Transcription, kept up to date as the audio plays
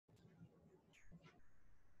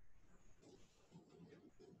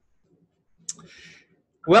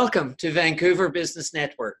Welcome to Vancouver Business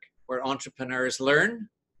Network, where entrepreneurs learn,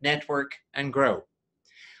 network, and grow.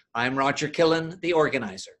 I'm Roger Killen, the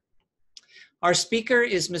organizer. Our speaker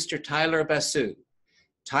is Mr. Tyler Basu.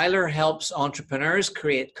 Tyler helps entrepreneurs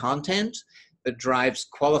create content that drives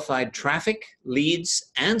qualified traffic,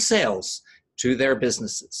 leads, and sales to their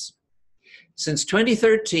businesses. Since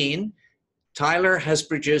 2013, Tyler has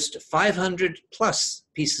produced 500 plus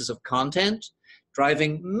pieces of content,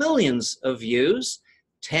 driving millions of views,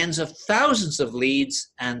 tens of thousands of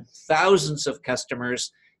leads, and thousands of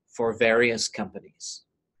customers for various companies.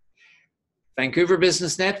 Vancouver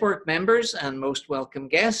Business Network members and most welcome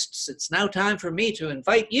guests, it's now time for me to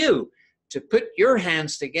invite you to put your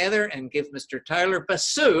hands together and give Mr. Tyler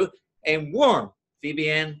Basu a warm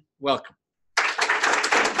VBN welcome.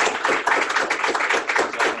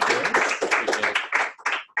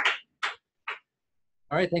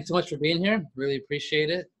 All right, thanks so much for being here. Really appreciate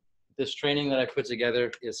it. This training that I put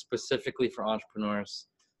together is specifically for entrepreneurs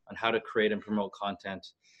on how to create and promote content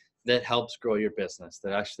that helps grow your business,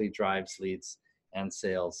 that actually drives leads and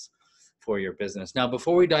sales for your business. Now,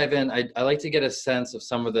 before we dive in, I like to get a sense of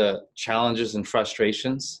some of the challenges and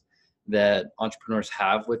frustrations that entrepreneurs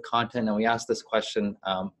have with content. And we asked this question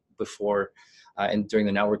before and during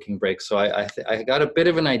the networking break. So I got a bit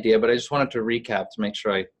of an idea, but I just wanted to recap to make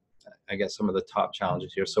sure I get some of the top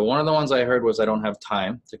challenges here. So one of the ones I heard was I don't have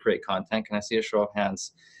time to create content. Can I see a show of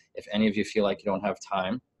hands if any of you feel like you don't have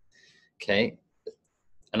time? Okay.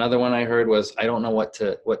 Another one I heard was I don't know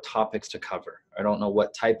what topics to cover. I don't know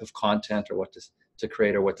what type of content or what to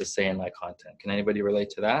create or what to say in my content. Can anybody relate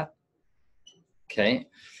to that? Okay.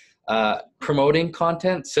 Promoting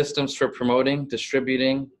content, systems for promoting,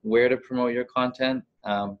 distributing, where to promote your content.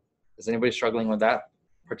 Is anybody struggling with that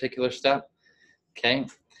particular step? Okay.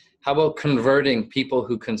 How about converting people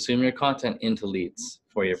who consume your content into leads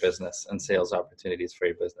for your business and sales opportunities for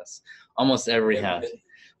your business? Almost every hand.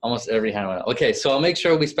 Almost every hand went up. Okay, so I'll make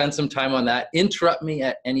sure we spend some time on that. Interrupt me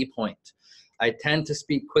at any point. I tend to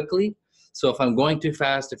speak quickly, so if I'm going too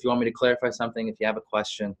fast, if you want me to clarify something, if you have a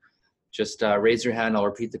question, just raise your hand. I'll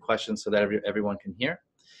repeat the question so that everyone can hear,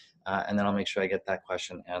 and then I'll make sure I get that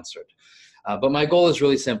question answered. But my goal is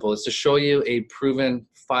really simple. It's to show you a proven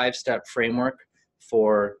 5-step framework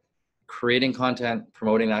for creating content,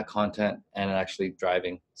 promoting that content, and actually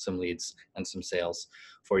driving some leads and some sales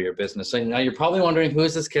for your business. So now you're probably wondering, who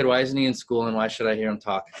is this kid? Why isn't he in school? And why should I hear him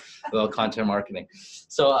talk about content marketing?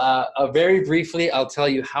 So very briefly, I'll tell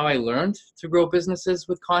you how I learned to grow businesses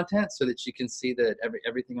with content so that you can see that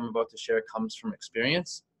everything I'm about to share comes from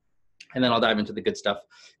experience. And then I'll dive into the good stuff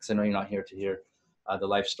because I know you're not here to hear the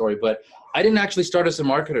life story. But I didn't actually start as a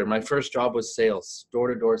marketer. My first job was sales,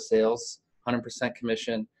 door-to-door sales, 100%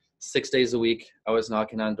 commission. 6 days a week, I was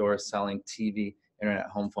knocking on doors selling TV, internet,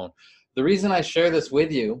 home phone. The reason I share this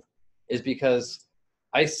with you is because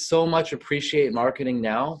I so much appreciate marketing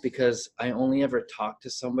now because I only ever talk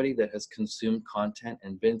to somebody that has consumed content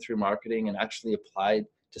and been through marketing and actually applied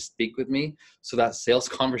to speak with me. So that sales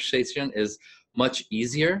conversation is much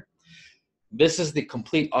easier. This is the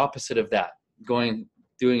complete opposite of that, doing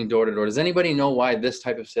door to door. Does anybody know why this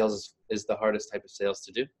type of sales is the hardest type of sales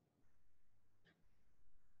to do?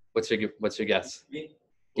 What's your guess? Me?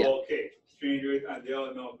 Yeah. Okay, strangers and they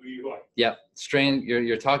don't know who you are. Yeah,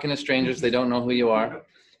 you're talking to strangers. They don't know who you are.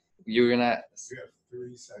 You're gonna. You have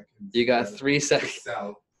 3 seconds. You got 3 seconds.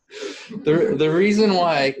 Sell. The reason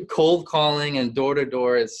why cold calling and door to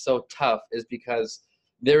door is so tough is because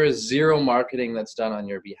there is zero marketing that's done on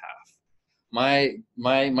your behalf. My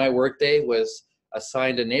workday was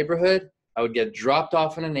assigned a neighborhood. I would get dropped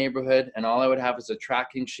off in a neighborhood, and all I would have is a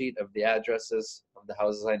tracking sheet of the addresses of the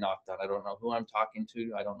houses I knocked on. I don't know who I'm talking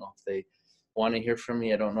to. I don't know if they want to hear from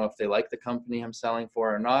me. I don't know if they like the company I'm selling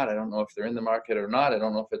for or not. I don't know if they're in the market or not. I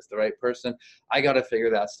don't know if it's the right person. I got to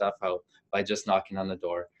figure that stuff out by just knocking on the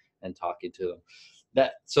door and talking to them.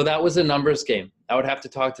 So that was a numbers game. I would have to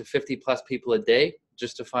talk to 50 plus people a day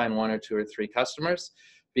just to find 1 or 2 or 3 customers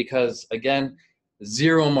because, again,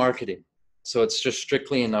 zero marketing. So it's just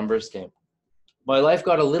strictly a numbers game. My life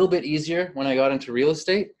got a little bit easier when I got into real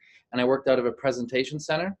estate and I worked out of a presentation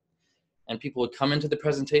center, and people would come into the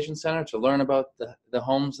presentation center to learn about the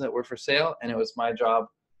homes that were for sale, and it was my job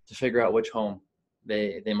to figure out which home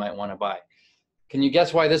they might want to buy. Can you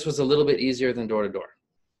guess why this was a little bit easier than door to door?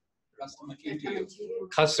 Customer came to you.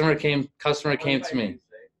 Customer came to me.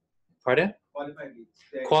 Pardon? Qualified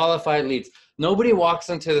leads. Qualified leads. Nobody walks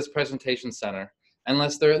into this presentation center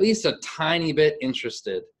unless they're at least a tiny bit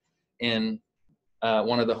interested in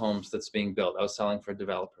one of the homes that's being built. I was selling for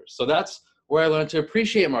developers. So that's where I learned to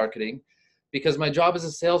appreciate marketing, because my job as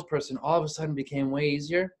a salesperson all of a sudden became way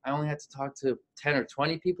easier. I only had to talk to 10 or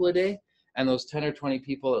 20 people a day, and those 10 or 20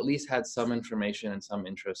 people at least had some information and some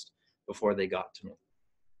interest before they got to me.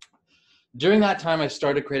 During that time, I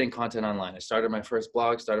started creating content online. I started my first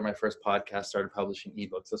blog, started my first podcast, started publishing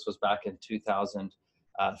ebooks. This was back in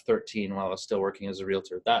 2013 while I was still working as a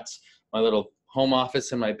realtor. That's my little home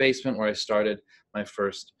office in my basement where I started my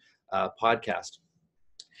first podcast.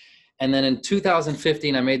 And then in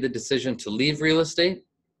 2015, I made the decision to leave real estate,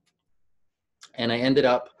 and I ended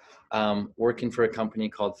up working for a company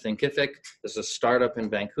called Thinkific. This is a startup in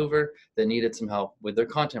Vancouver that needed some help with their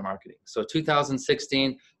content marketing. So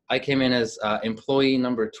 2016, I came in as employee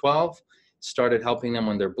number 12, started helping them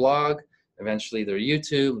on their blog, eventually their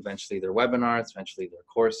YouTube, eventually their webinars, eventually their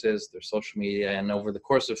courses, their social media, and over the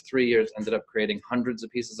course of 3 years, ended up creating hundreds of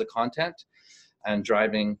pieces of content and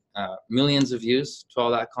driving millions of views to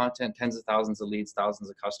all that content, tens of thousands of leads, thousands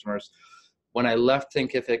of customers. When I left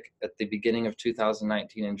Thinkific at the beginning of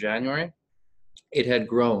 2019 in January, it had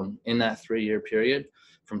grown in that 3-year period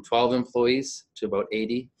from 12 employees to about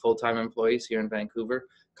 80 full-time employees here in Vancouver,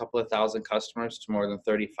 a couple of thousand customers to more than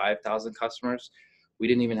 35,000 customers. We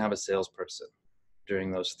didn't even have a salesperson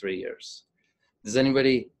during those 3 years. Does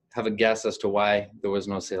anybody have a guess as to why there was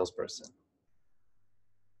no salesperson?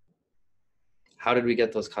 How did we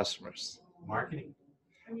get those customers? Marketing.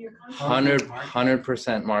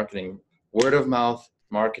 100% marketing. Word of mouth,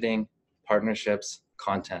 marketing, partnerships,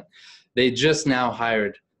 content. They just now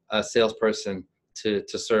hired a salesperson to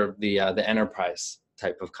serve the enterprise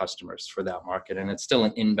type of customers for that market. And it's still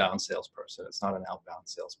an inbound salesperson. It's not an outbound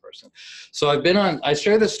salesperson. So I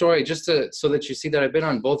share this story just so that you see that I've been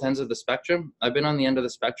on both ends of the spectrum. I've been on the end of the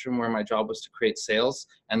spectrum where my job was to create sales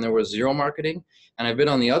and there was zero marketing. And I've been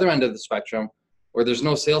on the other end of the spectrum where there's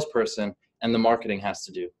no salesperson and the marketing has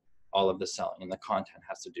to do all of the selling and the content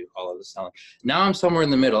has to do all of the selling. Now I'm somewhere in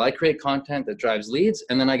the middle. I create content that drives leads,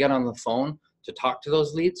 and then I get on the phone to talk to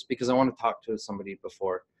those leads because I want to talk to somebody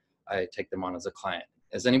before I take them on as a client.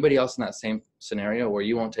 Is anybody else in that same scenario where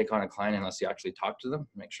you won't take on a client unless you actually talk to them,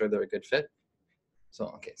 make sure they're a good fit? So,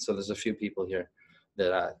 okay, so there's a few people here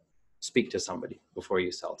that speak to somebody before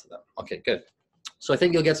you sell to them. Okay, good. So I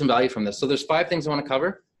think you'll get some value from this. So there's 5 things I want to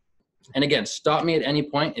cover. And again, stop me at any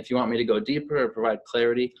point if you want me to go deeper or provide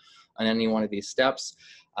clarity on any one of these steps.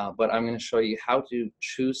 But I'm going to show you how to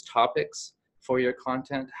choose topics for your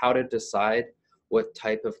content, how to decide what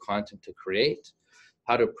type of content to create,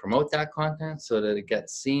 how to promote that content so that it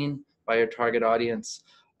gets seen by your target audience,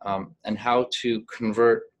 and how to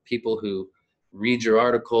convert people who read your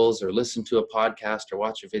articles or listen to a podcast or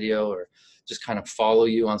watch a video or just kind of follow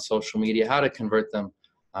you on social media, how to convert them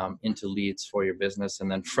into leads for your business. And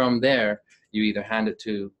then from there, you either hand it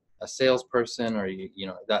to a salesperson or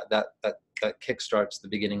that kickstarts the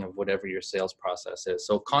beginning of whatever your sales process is.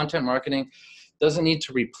 So content marketing doesn't need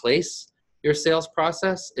to replace your sales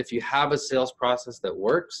process. If you have a sales process that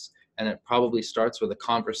works and it probably starts with a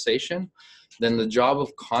conversation, then the job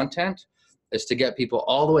of content is to get people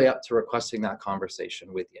all the way up to requesting that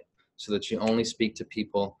conversation with you so that you only speak to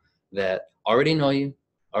people that already know you,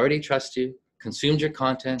 already trust you, consumed your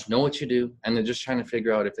content, know what you do, and they're just trying to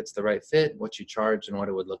figure out if it's the right fit, what you charge, and what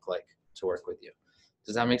it would look like to work with you.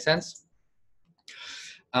 Does that make sense?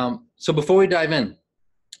 So before we dive in,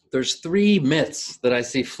 there's 3 myths that I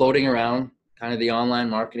see floating around kind of the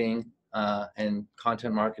online marketing and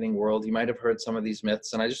content marketing world. You might have heard some of these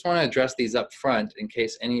myths, and I just want to address these up front in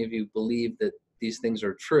case any of you believe that these things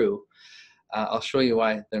are true. I'll show you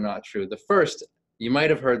why they're not true. The first, you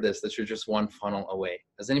might have heard this, that you're just one funnel away.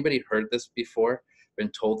 Has anybody heard this before?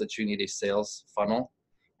 Been told that you need a sales funnel,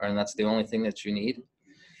 and that's the only thing that you need?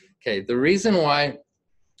 Okay, the reason why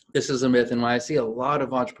this is a myth and why I see a lot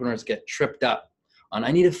of entrepreneurs get tripped up on,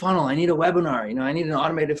 I need a funnel, I need a webinar, I need an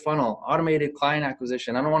automated funnel, automated client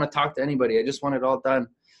acquisition. I don't want to talk to anybody. I just want it all done,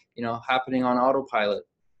 happening on autopilot.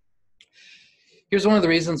 Here's one of the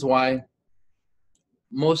reasons why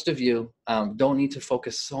most of you don't need to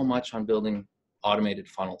focus so much on building automated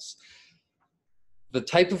funnels. The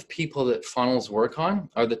type of people that funnels work on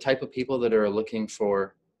are the type of people that are looking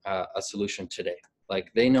for a solution today. Like,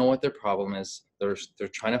 they know what their problem is. They're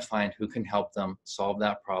trying to find who can help them solve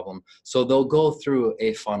that problem. So they'll go through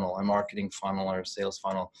a funnel, a marketing funnel or a sales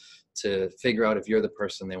funnel, to figure out if you're the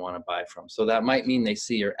person they want to buy from. So that might mean they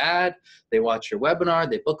see your ad, they watch your webinar,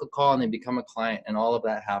 they book a call, and they become a client, and all of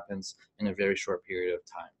that happens in a very short period of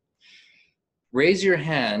time. Raise your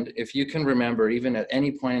hand if you can remember, even at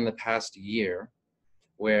any point in the past year,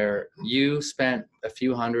 where you spent a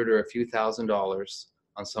few hundred or a few $1,000s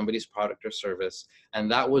on somebody's product or service,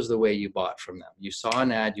 and that was the way you bought from them. You saw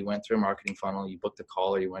an ad, you went through a marketing funnel, you booked a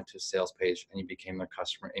call, or you went to a sales page, and you became their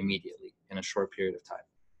customer immediately in a short period of time.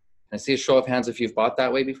 Can I see a show of hands if you've bought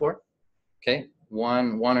that way before? Okay,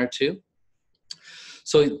 one or two.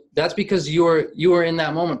 So that's because you were in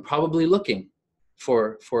that moment probably looking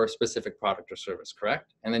for a specific product or service,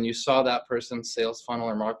 correct? And then you saw that person's sales funnel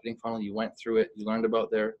or marketing funnel, you went through it, you learned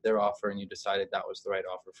about their offer, and you decided that was the right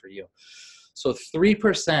offer for you. So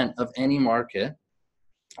 3% of any market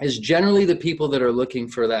is generally the people that are looking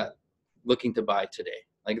to buy today.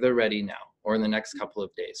 Like they're ready now or in the next couple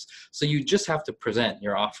of days. So you just have to present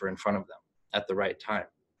your offer in front of them at the right time.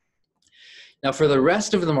 Now for the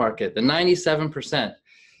rest of the market, the 97%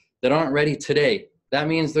 that aren't ready today, that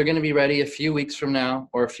means they're going to be ready a few weeks from now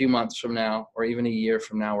or a few months from now or even a year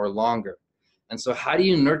from now or longer. And so how do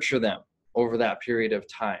you nurture them over that period of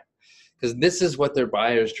time? Because this is what their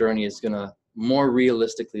buyer's journey is going to more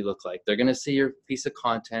realistically look like. They're going to see your piece of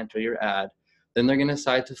content or your ad. Then they're going to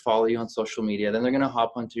decide to follow you on social media. Then they're going to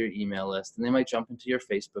hop onto your email list. And they might jump into your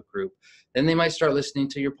Facebook group. Then they might start listening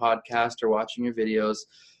to your podcast or watching your videos,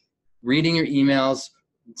 reading your emails,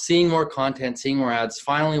 seeing more content, seeing more ads,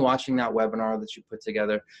 finally watching that webinar that you put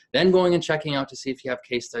together, then going and checking out to see if you have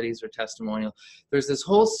case studies or testimonial. There's this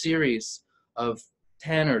whole series of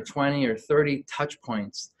 10 or 20 or 30 touch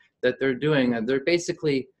points that they're doing. And they're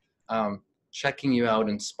basically checking you out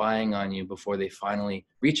and spying on you before they finally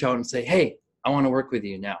reach out and say, hey, I want to work with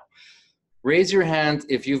you now. Raise your hand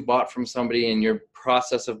if you've bought from somebody and your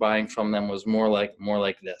process of buying from them was more like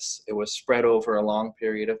this. It was spread over a long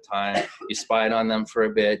period of time. You spied on them for a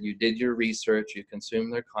bit. You did your research. You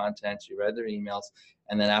consumed their content. You read their emails.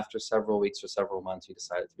 And then after several weeks or several months, you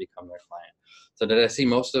decided to become their client. So did I see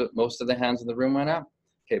most of the hands in the room went up?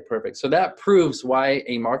 Okay, perfect. So that proves why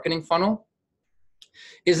a marketing funnel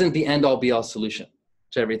isn't the end-all be-all solution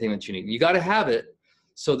to everything that you need. You got to have it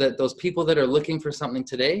so that those people that are looking for something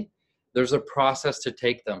today, there's a process to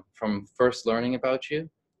take them from first learning about you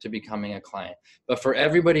to becoming a client. But for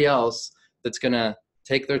everybody else that's going to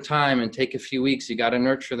take their time and take a few weeks, you got to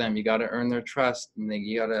nurture them. You got to earn their trust. And then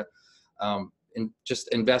you got to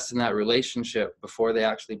just invest in that relationship before they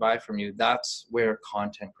actually buy from you. That's where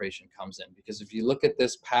content creation comes in. Because if you look at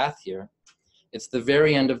this path here, it's the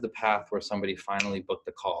very end of the path where somebody finally booked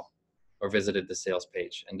the call or visited the sales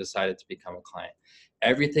page and decided to become a client.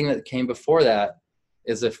 Everything that came before that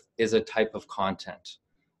is a type of content.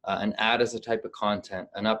 An ad is a type of content.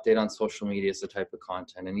 An update on social media is a type of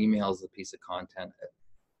content. An email is a piece of content.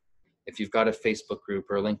 If you've got a Facebook group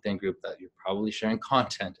or a LinkedIn group, that you're probably sharing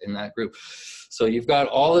content in that group. So you've got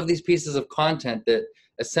all of these pieces of content that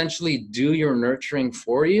essentially do your nurturing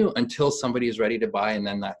for you until somebody is ready to buy, and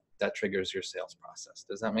then that triggers your sales process.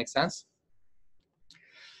 Does that make sense?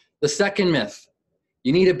 The second myth,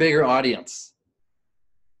 you need a bigger audience.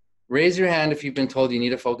 Raise your hand if you've been told you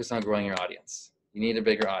need to focus on growing your audience. You need a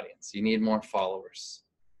bigger audience. You need more followers.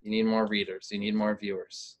 You need more readers. You need more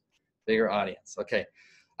viewers. Bigger audience. Okay.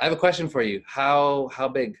 I have a question for you. How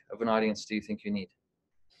big of an audience do you think you need?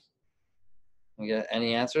 You get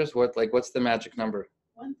any answers? What's the magic number?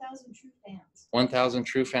 1,000 true fans. 1,000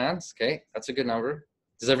 true fans. Okay, that's a good number.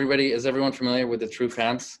 Is everyone familiar with the true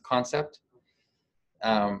fans concept?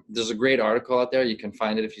 There's a great article out there. You can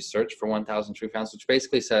find it if you search for 1,000 true fans, which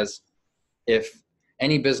basically says if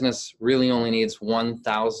any business really only needs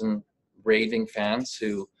 1,000 raving fans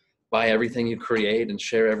who buy everything you create and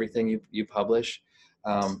share everything you publish,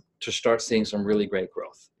 to start seeing some really great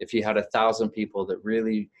growth. If you had 1,000 people that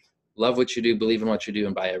really love what you do, believe in what you do,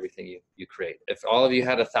 and buy everything you create. If all of you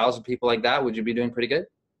had 1,000 people like that, would you be doing pretty good?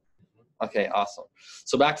 Okay, awesome.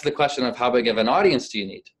 So back to the question of how big of an audience do you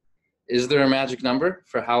need? Is there a magic number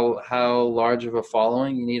for how large of a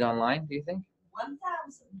following you need online, do you think?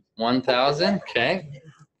 1,000. 1,000, okay.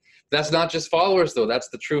 That's not just followers though, that's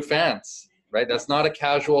the true fans, right? That's not a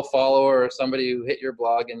casual follower or somebody who hit your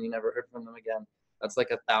blog and you never heard from them again. That's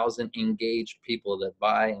like 1,000 engaged people that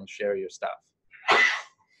buy and share your stuff.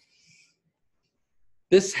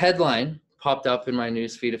 This headline popped up in my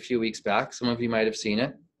newsfeed a few weeks back. Some of you might have seen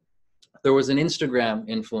it. There was an Instagram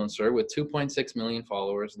influencer with 2.6 million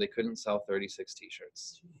followers. They couldn't sell 36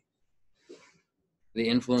 t-shirts. The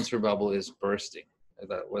influencer bubble is bursting.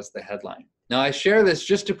 That was the headline. Now I share this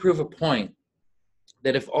just to prove a point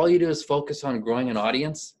that if all you do is focus on growing an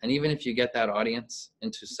audience, and even if you get that audience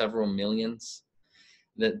into several millions,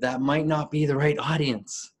 that might not be the right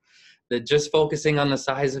audience. That just focusing on the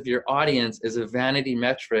size of your audience is a vanity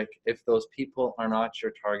metric if those people are not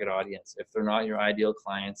your target audience, if they're not your ideal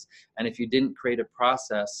clients, and if you didn't create a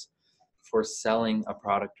process for selling a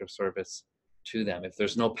product or service to them, if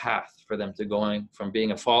there's no path for them to going from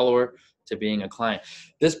being a follower to being a client.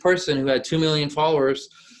 This person who had 2 million followers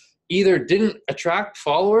either didn't attract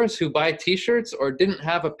followers who buy t-shirts or didn't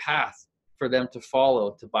have a path for them to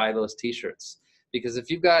follow to buy those t-shirts. Because if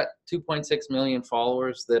you've got 2.6 million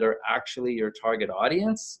followers that are actually your target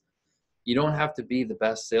audience, you don't have to be the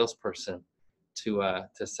best salesperson to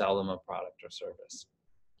sell them a product or service.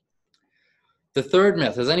 The third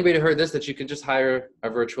myth, has anybody heard this, that you can just hire a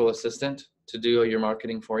virtual assistant to do your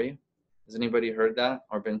marketing for you? Has anybody heard that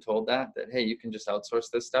or been told that hey, you can just outsource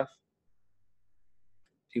this stuff?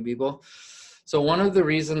 Few people. So one of the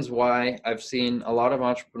reasons why I've seen a lot of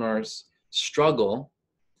entrepreneurs struggle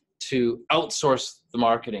to outsource the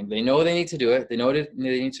marketing, they know they need to do it, they know they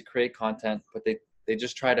need to create content, but they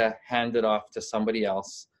just try to hand it off to somebody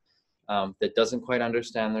else that doesn't quite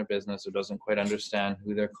understand their business or doesn't quite understand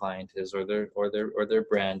who their client is or their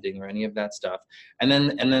branding or any of that stuff, and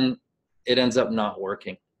then it ends up not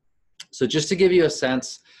working. So just to give you a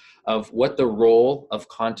sense of what the role of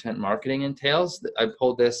content marketing entails, I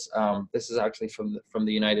pulled this. This is actually from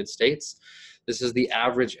the United States. This is the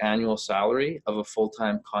average annual salary of a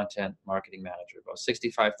full-time content marketing manager, about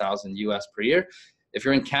 $65,000 US per year. If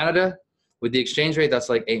you're in Canada, with the exchange rate, that's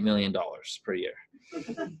like $8 million per year.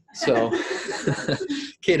 So,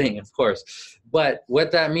 kidding, of course. But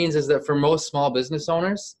what that means is that for most small business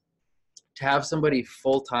owners, to have somebody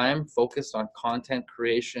full-time focused on content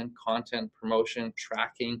creation, content promotion,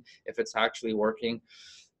 tracking, if it's actually working,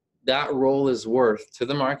 that role is worth to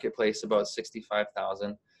the marketplace about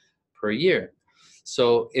 $65,000 per year.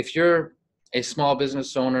 So if you're a small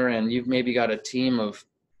business owner and you've maybe got a team of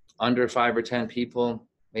under 5 or 10 people,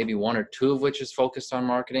 maybe 1 or 2 of which is focused on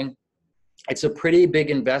marketing, it's a pretty big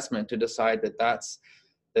investment to decide that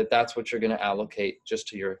that's what you're going to allocate just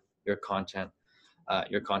to your content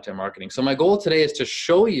marketing. So my goal today is to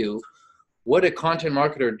show you what a content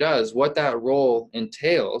marketer does, what that role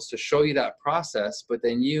entails, to show you that process. But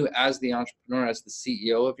then you, as the entrepreneur, as the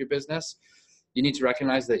CEO of your business, you need to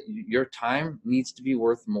recognize that your time needs to be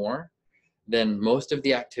worth more than most of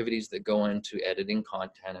the activities that go into editing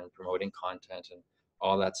content and promoting content and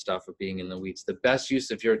all that stuff of being in the weeds. The best use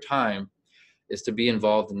of your time is to be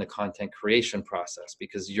involved in the content creation process,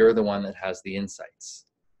 because you're the one that has the insights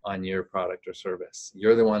on your product or service.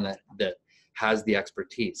 You're the one that has the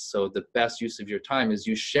expertise. So the best use of your time is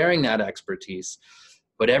you sharing that expertise,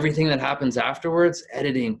 but everything that happens afterwards,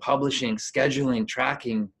 editing, publishing, scheduling,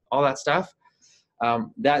 tracking, all that stuff,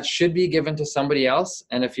 that should be given to somebody else.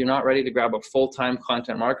 And if you're not ready to grab a full-time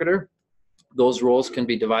content marketer, those roles can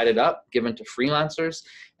be divided up, given to freelancers,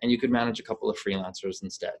 and you could manage a couple of freelancers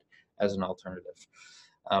instead as an alternative.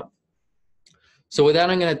 So with that,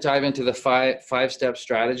 I'm going to dive into the five-step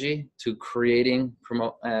strategy to creating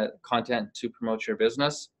content to promote your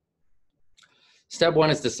business. Step 1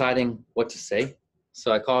 is deciding what to say.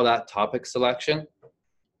 So I call that topic selection.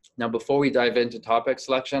 Now, before we dive into topic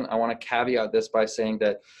selection, I want to caveat this by saying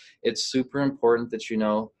that it's super important that you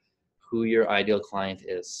know who your ideal client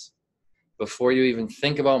is. Before you even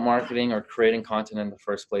think about marketing or creating content in the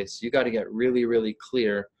first place, you got to get really, really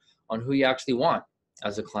clear on who you actually want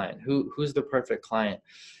as a client. Who's the perfect client?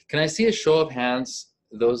 Can I see a show of hands,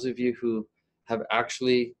 those of you who have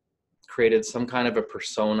actually created some kind of a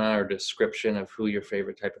persona or description of who your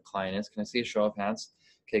favorite type of client is? Can I see a show of hands?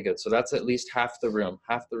 Okay, good. So that's at least half the room.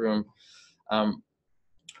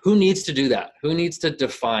 Who needs to do that? Who needs to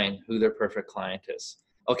define who their perfect client is?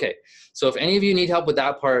 Okay, so if any of you need help with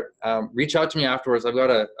that part, reach out to me afterwards. I've got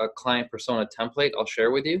a client persona template I'll share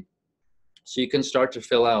with you. So you can start to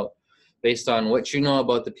fill out based on what you know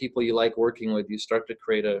about the people you like working with. You start to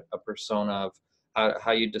create a persona of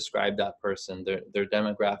how you describe that person, their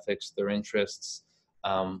demographics, their interests,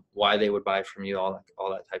 why they would buy from you, all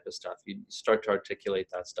that type of stuff. You start to articulate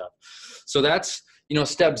that stuff. So that's,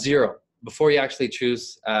 step 0 before you actually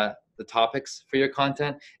choose the topics for your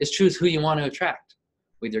content, is choose who you want to attract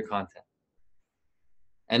with your content.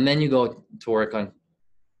 And then you go to work on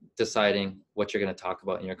deciding what you're going to talk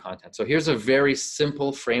about in your content. So here's a very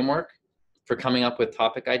simple framework for coming up with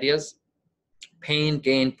topic ideas. Pain,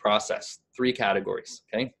 gain, process. 3 categories,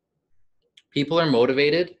 okay? People are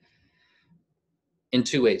motivated in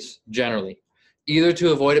 2 ways, generally. Either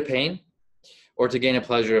to avoid a pain or to gain a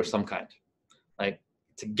pleasure of some kind. Like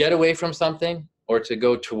to get away from something or to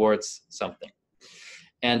go towards something.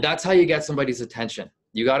 And that's how you get somebody's attention.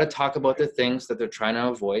 You got to talk about the things that they're trying to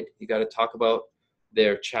avoid. You got to talk about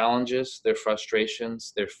their challenges, their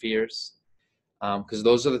frustrations, their fears, because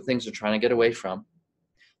those are the things they're trying to get away from.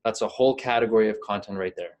 That's a whole category of content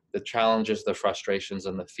right there. The challenges, the frustrations,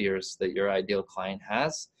 and the fears that your ideal client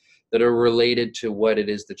has that are related to what it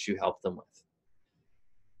is that you help them with.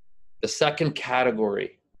 The second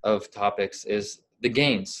category of topics is the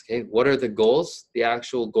gains. Okay, what are the goals, the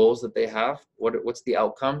actual goals that they have? What's the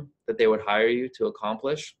outcome that they would hire you to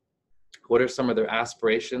accomplish? What are some of their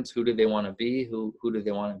aspirations? Who do they want to be? Who do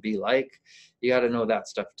they want to be like? You got to know that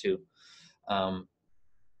stuff too.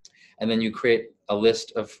 And then you create a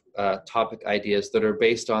list of topic ideas that are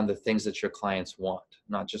based on the things that your clients want,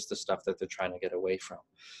 not just the stuff that they're trying to get away from.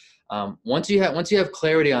 Once you have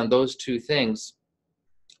clarity on those two things,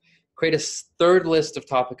 create a third list of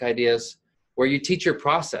topic ideas where you teach your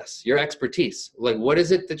process, your expertise. Like, what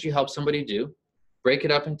is it that you help somebody do? Break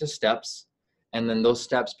it up into steps, and then those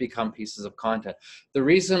steps become pieces of content. The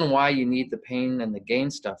reason why you need the pain and the gain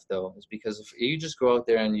stuff, though, is because if you just go out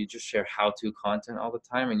there and you just share how-to content all the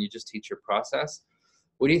time and you just teach your process,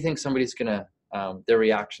 what do you think somebody's gonna, their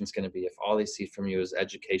reaction's gonna be if all they see from you is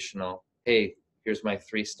educational, hey, here's my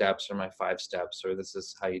 3 steps or my 5 steps, or this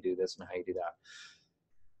is how you do this and how you do that.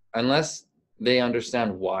 Unless they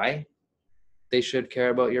understand why they should care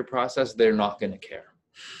about your process, they're not gonna care.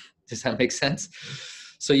 Does that make sense?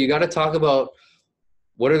 So you gotta talk about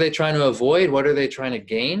what are they trying to avoid? What are they trying to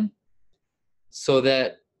gain? So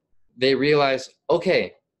that they realize,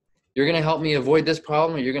 okay, you're gonna help me avoid this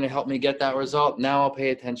problem, or you're gonna help me get that result. Now I'll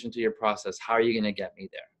pay attention to your process. How are you gonna get me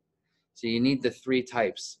there? So you need the 3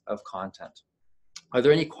 types of content. Are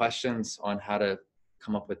there any questions on how to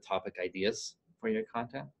come up with topic ideas for your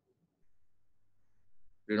content?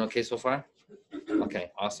 Doing okay so far?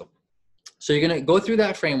 Okay, awesome. So you're gonna go through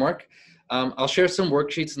that framework. I'll share some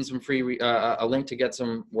worksheets and some free, a link to get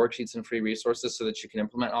some worksheets and free resources so that you can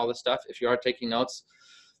implement all this stuff. If you are taking notes,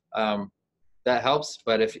 that helps.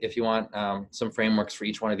 But if you want some frameworks for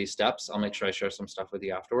each one of these steps, I'll make sure I share some stuff with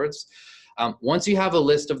you afterwards. Once you have a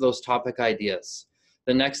list of those topic ideas,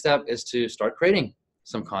 the next step is to start creating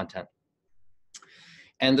some content.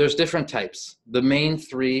 And there's different types. The main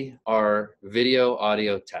 3 are video,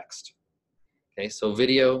 audio, text. Okay, so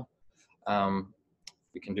video,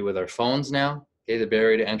 we can do with our phones now. Okay, the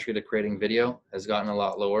barrier to entry to creating video has gotten a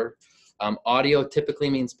lot lower. Audio typically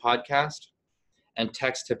means podcast, and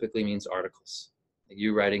text typically means articles. Like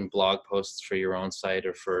you writing blog posts for your own site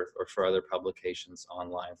or for other publications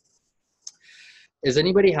online. Is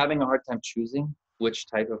anybody having a hard time choosing which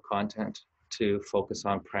type of content to focus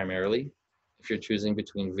on primarily? If you're choosing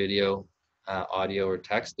between video, audio, or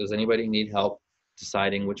text, does anybody need help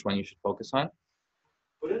deciding which one you should focus on?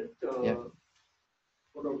 Yeah.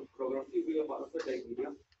 Photography be a part of it, like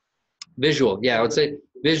video? Visual, yeah, I would say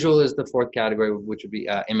visual is the 4th category, which would be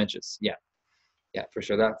images. Yeah, for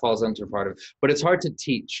sure, that falls into part of it. But it's hard to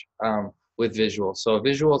teach with visual. So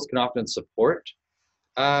visuals can often support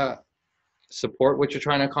what you're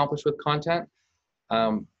trying to accomplish with content.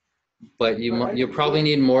 But you probably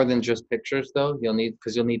need more than just pictures, though. You'll need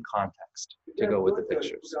context to go with the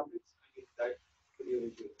pictures.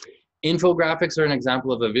 Infographics are an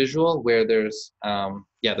example of a visual where there's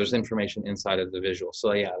information inside of the visual.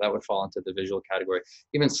 So yeah, that would fall into the visual category.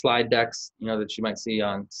 Even slide decks, that you might see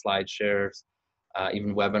on slide shares,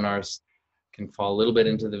 even webinars can fall a little bit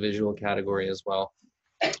into the visual category as well.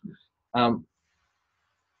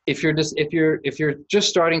 If you're just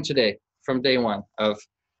starting today from day one of,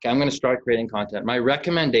 okay, I'm going to start creating content, my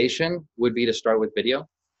recommendation would be to start with video.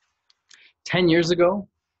 10 years ago,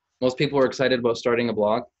 most people were excited about starting a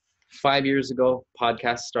blog. 5 years ago,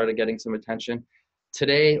 podcasts started getting some attention.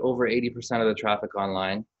 Today, over 80% of the traffic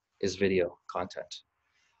online is video content.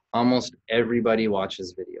 Almost everybody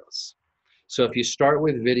watches videos. So if you start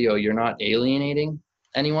with video, you're not alienating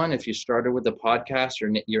anyone. If you started with a podcast,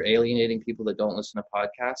 you're alienating people that don't listen to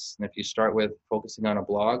podcasts. And if you start with focusing on a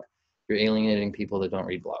blog, you're alienating people that don't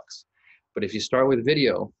read blogs. But if you start with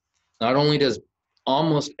video, not only does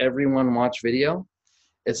almost everyone watch video,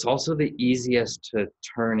 it's also the easiest to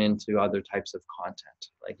turn into other types of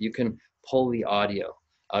content. Like you can pull the audio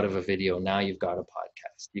out of a video. Now you've got a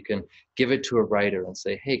podcast. You can give it to a writer and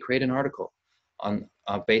say, hey, create an article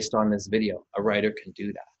based on this video. A writer can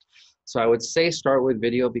do that. So I would say start with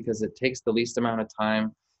video because it takes the least amount of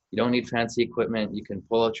time. You don't need fancy equipment. You can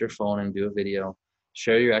pull out your phone and do a video,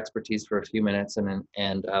 share your expertise for a few minutes.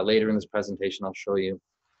 And later in this presentation, I'll show you,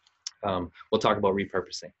 we'll talk about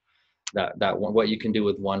repurposing. What you can do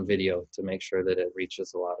with one video to make sure that it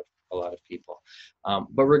reaches a lot of people.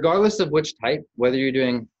 But regardless of which type, whether you're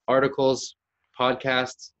doing articles,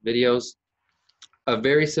 podcasts, videos, a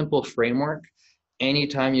very simple framework,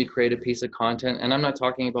 anytime you create a piece of content, and I'm not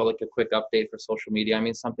talking about like a quick update for social media, I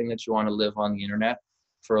mean something that you want to live on the internet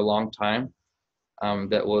for a long time,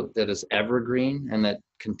 that is evergreen and that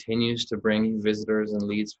continues to bring you visitors and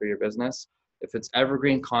leads for your business. If it's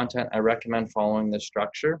evergreen content, I recommend following this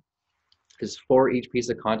structure. is for each piece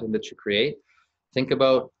of content that you create, think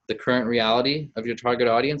about the current reality of your target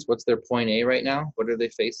audience. What's their point A right now? What are they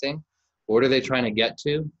facing? What are they trying to get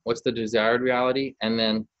to? What's the desired reality? And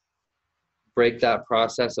then break that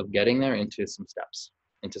process of getting there into some steps,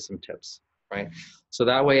 into some tips, right? So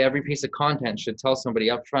that way every piece of content should tell somebody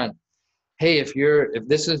up front, hey, if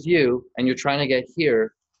this is you and you're trying to get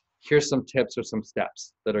here, here's some tips or some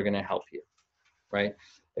steps that are going to help you, right?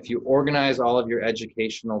 If you organize all of your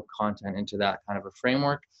educational content into that kind of a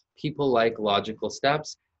framework, people like logical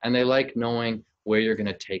steps and they like knowing where you're going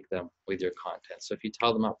to take them with your content. So if you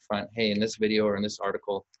tell them up front, hey, in this video or in this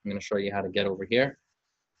article, I'm going to show you how to get over here.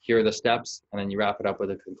 Here are the steps, and then you wrap it up with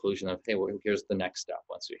a conclusion of, hey, well, here's the next step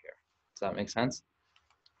once you're here. Does that make sense?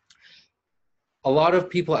 A lot of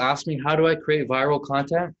people ask me, how do I create viral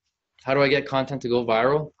content? How do I get content to go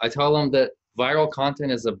viral? I tell them that viral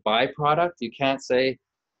content is a byproduct. You can't say,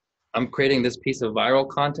 I'm creating this piece of viral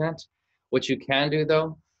content. What you can do,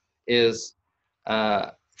 though, is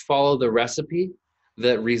follow the recipe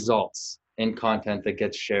that results in content that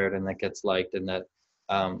gets shared and that gets liked and that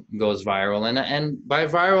goes viral. And by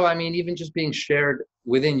viral, I mean even just being shared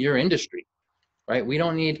within your industry, right? We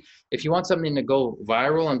don't need, if you want something to go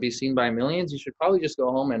viral and be seen by millions, you should probably just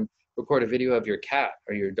go home and record a video of your cat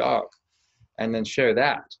or your dog and then share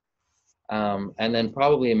that. And then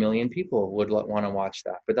probably 1 million people would want to watch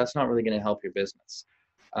that, but that's not really going to help your business.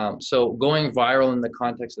 So going viral in the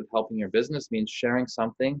context of helping your business means sharing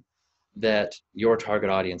something that your target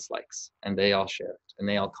audience likes, and they all share it, and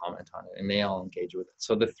they all comment on it, and they all engage with it.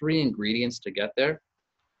 So the 3 ingredients to get there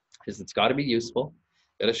is it's got to be useful.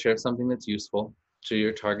 You got to share something that's useful to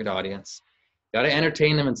your target audience. You got to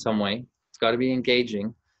entertain them in some way. It's got to be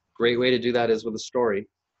engaging. Great way to do that is with a story,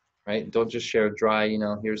 right? Don't just share dry, you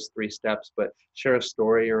know, here's 3 steps, but share a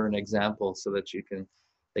story or an example so that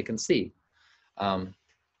they can see.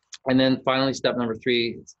 And then finally, step number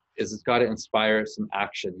 3 is it's got to inspire some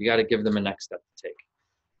action. You got to give them a next step to take.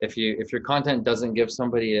 If your content doesn't give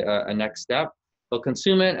somebody a next step, they'll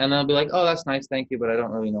consume it and they'll be like, oh, that's nice, thank you, but I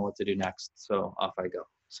don't really know what to do next, so off I go.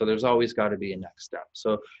 So there's always got to be a next step.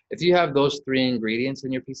 So if you have those 3 ingredients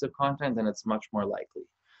in your piece of content, then it's much more likely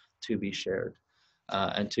to be shared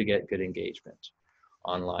and to get good engagement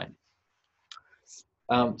online.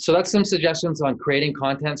 So that's some suggestions on creating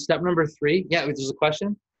content. Step number 3, yeah, there's a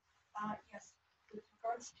question? Yes, with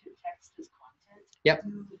regards to text as content. Yep.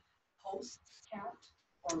 Do posts count,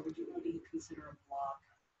 or would you only consider a blog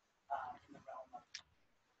in the realm of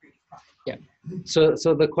creating content? Yeah.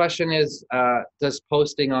 So the question is, does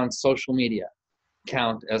posting on social media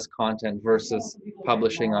count as content versus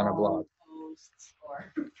publishing on a blog? Posts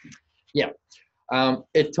or Yeah,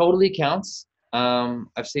 it totally counts.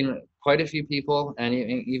 I've seen quite a few people and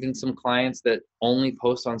even some clients that only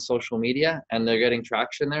post on social media and they're getting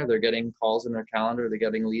traction there. They're getting calls in their calendar. They're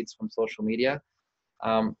getting leads from social media.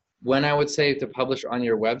 When I would say to publish on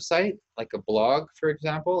your website, like a blog, for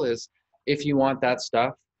example, is if you want that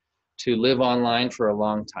stuff to live online for a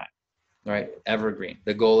long time, right? Evergreen.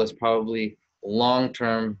 The goal is probably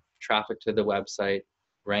long-term traffic to the website,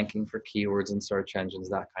 ranking for keywords and search engines,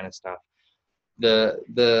 that kind of stuff.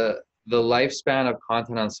 The lifespan of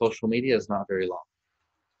content on social media is not very long,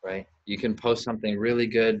 right? You can post something really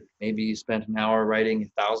good. Maybe you spent an hour writing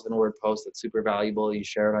a 1,000-word post that's super valuable. You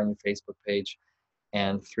share it on your Facebook page,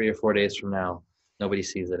 and 3 or 4 days from now, nobody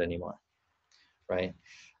sees it anymore, right?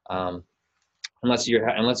 Unless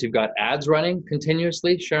you've got ads running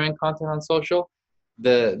continuously sharing content on social,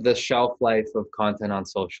 the shelf life of content on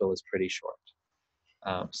social is pretty short.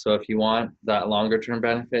 So if you want that longer term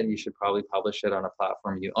benefit, you should probably publish it on a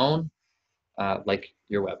platform you own, like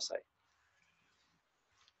your website.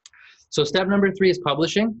 So step number 3 is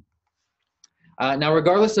publishing. Now,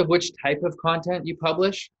 regardless of which type of content you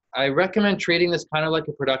publish, I recommend treating this kind of like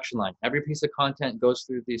a production line. Every piece of content goes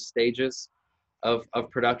through these stages of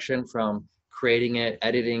production, from creating it,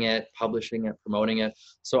 editing it, publishing it, promoting it.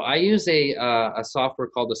 So I use a software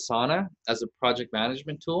called Asana as a project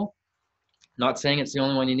management tool. Not saying it's the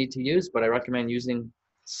only one you need to use, but I recommend using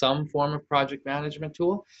some form of project management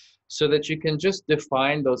tool so that you can just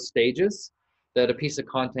define those stages that a piece of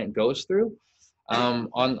content goes through.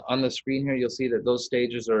 On the screen here, you'll see that those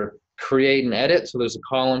stages are create and edit. So there's a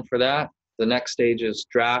column for that. The next stage is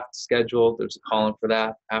draft, schedule. There's a column for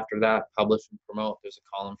that. After that, publish and promote. There's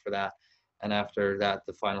a column for that. And after that,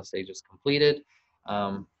 the final stage is completed.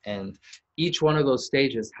 And each one of those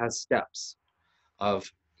stages has steps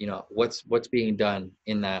of, you know, what's being done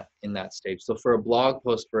in that stage. So for a blog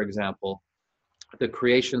post, for example, the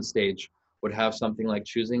creation stage would have something like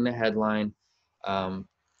choosing the headline,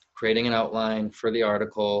 creating an outline for the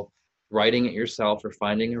article, writing it yourself or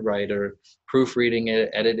finding a writer, proofreading it,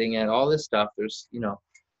 editing it, all this stuff. There's, you know,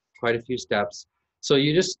 quite a few steps. So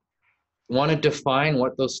you just want to define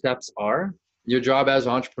what those steps are. Your job as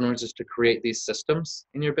entrepreneurs is to create these systems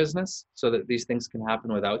in your business so that these things can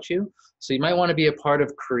happen without you. So you might want to be a part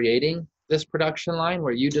of creating this production line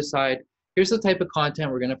where you decide, here's the type of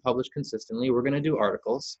content we're going to publish consistently. We're going to do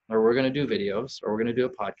articles, or we're going to do videos, or we're going to do a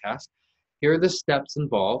podcast. Here are the steps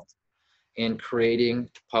involved in creating,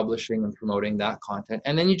 publishing, and promoting that content.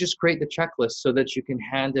 And then you just create the checklist so that you can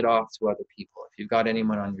hand it off to other people. If you've got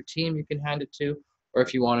anyone on your team you can hand it to, or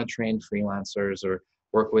if you want to train freelancers or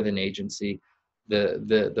work with an agency,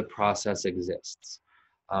 the process exists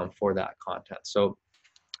for that content. So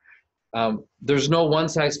there's no one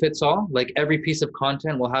size fits all. Like every piece of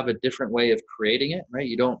content will have a different way of creating it, right?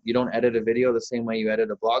 You don't edit a video the same way you edit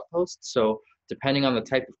a blog post. So depending on the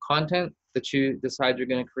type of content that you decide you're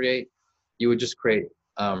going to create, you would just create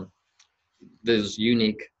this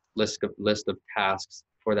unique list of tasks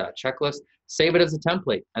for that checklist. Save it as a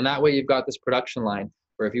template, and that way you've got this production line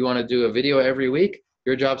where if you want to do a video every week,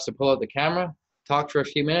 your job's to pull out the camera, talk for a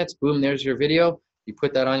few minutes, boom, there's your video. You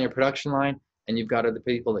put that on your production line, and you've got other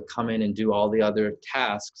people that come in and do all the other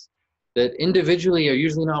tasks that individually are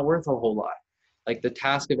usually not worth a whole lot. Like the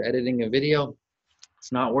task of editing a video,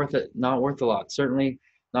 it's not worth it, not worth a lot. Certainly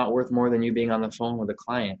not worth more than you being on the phone with a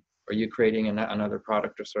client or you creating another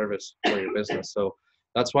product or service for your business. So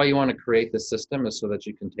that's why you want to create this system, is so that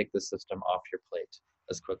you can take the system off your plate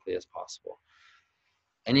as quickly as possible.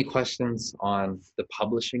 Any questions on the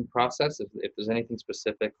publishing process? If there's anything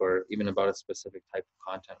specific or even about a specific type of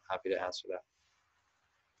content, happy to answer that.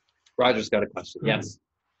 Roger's got a question. Yes.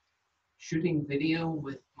 Shooting video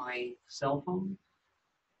with my cell phone.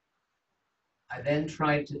 I then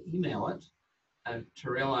tried to email it and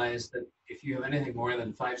to realize that if you have anything more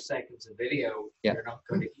than 5 seconds of video, Yeah. you're not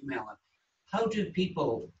going to email it. How do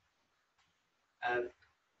people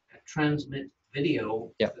transmit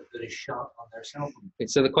video Yeah. that is shot on their cell phone? Okay,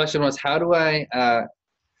 so the question was, how do I,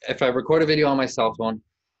 if I record a video on my cell phone,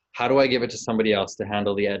 how do I give it to somebody else to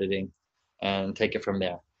handle the editing and take it from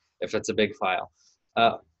there, if it's a big file?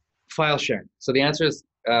 File sharing. So the answer is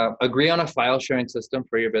agree on a file sharing system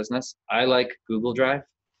for your business. I like Google Drive.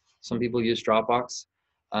 Some people use Dropbox.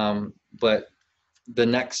 But the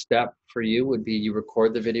next step for you would be you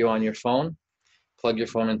record the video on your phone, plug your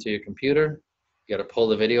phone into your computer, you got to pull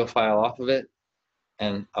the video file off of it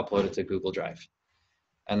and upload it to Google Drive.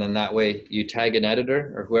 And then that way you tag an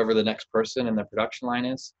editor or whoever the next person in the production line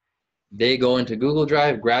is. They go into Google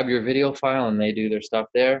Drive, grab your video file, and they do their stuff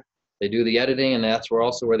there. They do the editing, and that's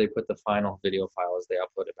where they put the final video file as they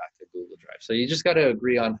upload it back to Google Drive. So you just got to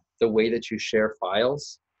agree on the way that you share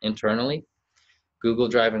files internally. Google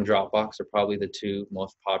Drive and Dropbox are probably the two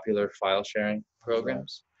most popular file sharing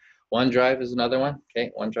programs. OneDrive is another one.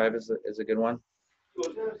 Okay, OneDrive is a good one. You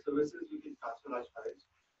also have services you can transfer large files,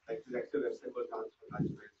 like the Excel website will transfer large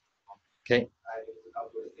files. Okay. And you can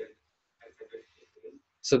upload it there and send it again.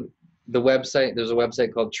 So the website, there's a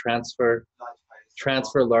website called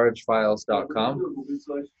transferlargefiles.com. Google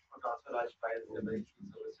search for transfer large files and the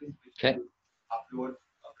services which Okay. you upload a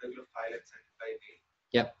regular file and send it by mail.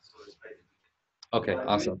 Yep. So it's very easy. Okay,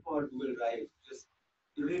 awesome. For Google Drive, just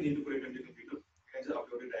you really need to put it on your computer. You can just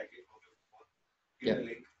upload it directly from your phone. Get a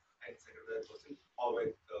link and send it to that person or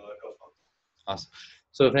with Dropbox. Awesome.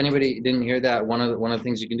 So if anybody didn't hear that, one of the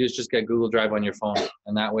things you can do is just get Google Drive on your phone,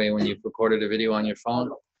 and that way when you've recorded a video on your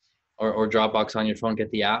phone or Dropbox on your phone,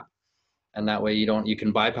 get the app, and that way you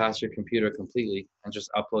can bypass your computer completely and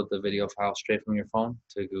just upload the video file straight from your phone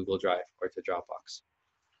to Google Drive or to Dropbox.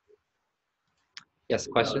 Yes,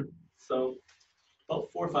 question? So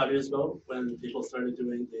about 4 or 5 years ago, when people started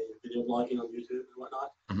doing the video blogging on YouTube and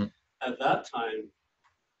whatnot, at that time,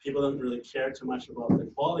 people didn't really care too much about the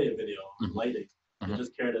quality of video and lighting. They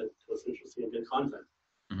just cared it was interesting and good content.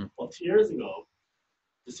 Well, 2 years ago,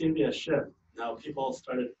 there seemed to be a shift. Now people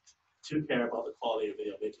started to care about the quality of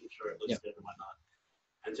video, making sure it looks good and whatnot.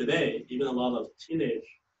 And today, even a lot of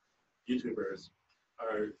teenage YouTubers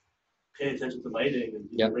are paying attention to lighting and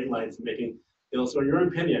using ring lights and making, so in your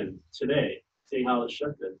opinion, today, seeing how it's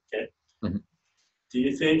shifted, okay? Do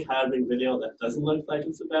you think having video that doesn't look like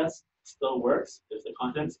it's the best still works if the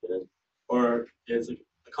content's good? Or is a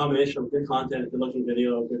combination of good content, good looking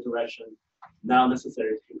video, good direction now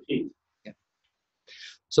necessary to compete?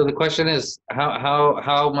 So the question is,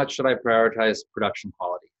 how much should I prioritize production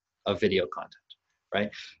quality of video content, right?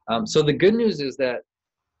 So the good news is that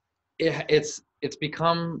it's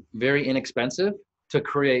become very inexpensive to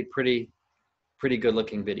create pretty good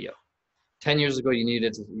looking video. 10 years ago,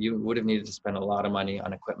 you would have needed to spend a lot of money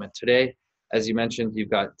on equipment. Today, As you mentioned, you've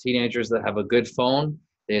got teenagers that have a good phone.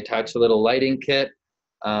 They attach a little lighting kit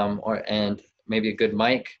and maybe a good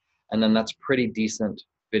mic, and then that's pretty decent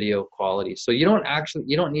video quality. So you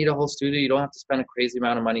don't need a whole studio. You don't have to spend a crazy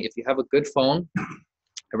amount of money. If you have a good phone,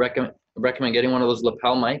 I recommend getting one of those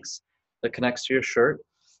lapel mics that connects to your shirt,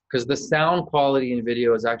 because the sound quality in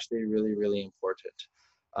video is actually really, really important.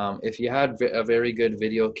 If you had a very good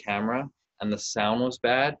video camera and the sound was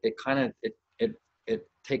bad, it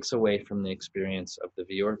takes away from the experience of the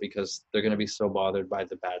viewer, because they're going to be so bothered by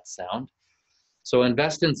the bad sound. So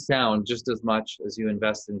invest in sound just as much as you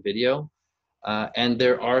invest in video. And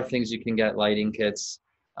there are things you can get, lighting kits,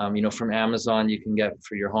 from Amazon. You can get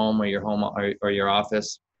for your home or your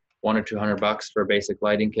office, $100 or $200 for a basic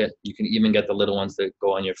lighting kit. You can even get the little ones that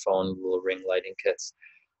go on your phone, little ring lighting kits.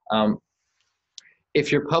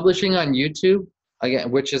 If you're publishing on YouTube,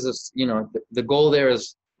 again, which is the goal there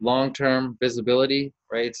is long-term visibility,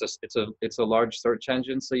 right? It's a large search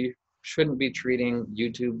engine, so you shouldn't be treating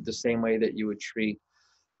YouTube the same way that you would treat,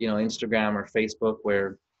 Instagram or Facebook,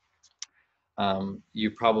 where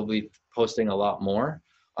you're probably posting a lot more.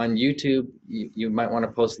 On YouTube, you might want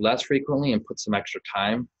to post less frequently and put some extra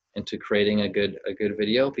time into creating a good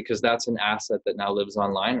video, because that's an asset that now lives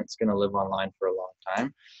online. It's going to live online for a long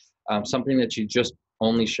time. Something that you just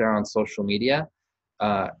only share on social media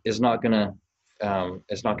is not going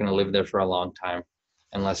to live there for a long time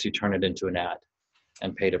unless you turn it into an ad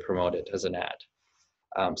and pay to promote it as an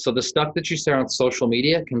ad. So the stuff that you share on social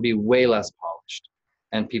media can be way less polished,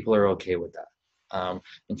 and people are okay with that.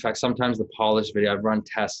 In fact, sometimes the polished video, I've run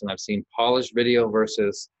tests and I've seen polished video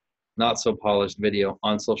versus not so polished video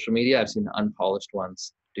on social media. I've seen the unpolished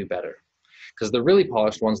ones do better, because the really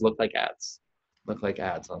polished ones look like ads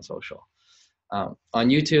on social. On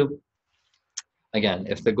YouTube, again,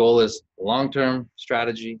 if the goal is long-term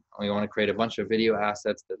strategy, and you want to create a bunch of video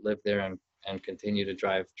assets that live there and continue to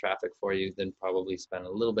drive traffic for you, then probably spend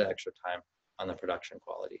a little bit extra time on the production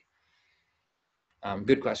quality.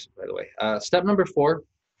 Good question, by the way. Step number 4,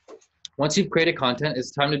 once you've created content,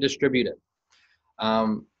 it's time to distribute it.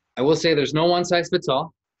 I will say there's no one size fits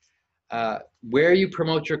all. Where you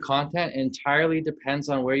promote your content entirely depends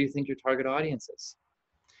on where you think your target audience is,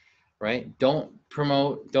 right? Don't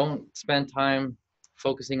spend time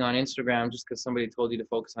focusing on Instagram just because somebody told you to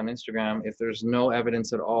focus on Instagram if there's no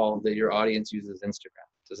evidence at all that your audience uses Instagram.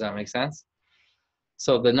 Does that make sense?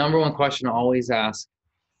 So the number one question I always ask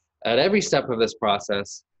at every step of this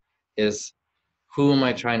process is, who am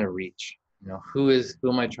I trying to reach? Who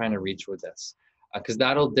am I trying to reach with this? Because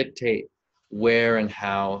that'll dictate where and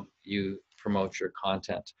how you promote your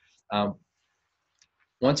content.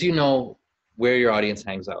 Once you know where your audience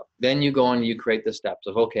hangs out, then you go and you create the steps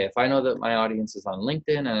of, okay, if I know that my audience is on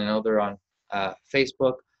LinkedIn and I know they're on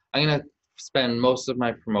Facebook, I'm going to spend most of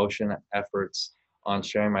my promotion efforts on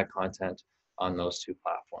sharing my content on those 2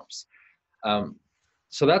 platforms.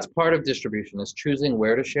 So that's part of distribution, is choosing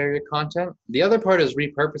where to share your content. The other part is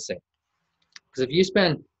repurposing. Because if you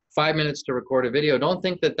spend 5 minutes to record a video, don't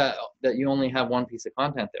think that you only have one piece of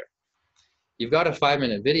content there. You've got a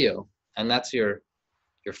 5-minute video, and that's your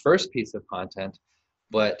first piece of content,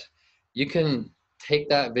 but you can take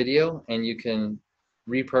that video and you can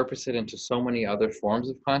repurpose it into so many other forms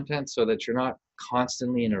of content, so that you're not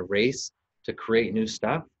constantly in a race to create new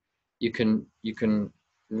stuff. You can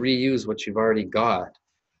reuse what you've already got,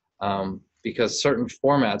 because certain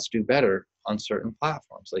formats do better on certain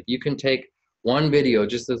platforms. Like, you can take one video,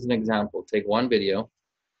 just as an example, take one video,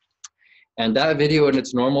 and that video in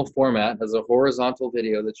its normal format as a horizontal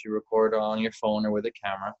video that you record on your phone or with a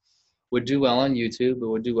camera would do well on YouTube, it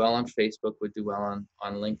would do well on Facebook, would do well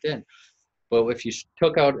on LinkedIn. But if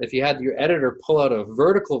you had your editor pull out a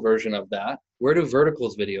vertical version of that, where do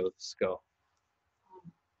verticals videos go?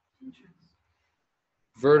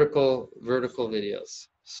 Vertical videos,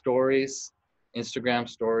 stories, Instagram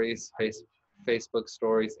stories, Facebook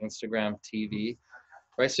stories, Instagram TV,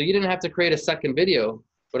 right? So you didn't have to create a second video,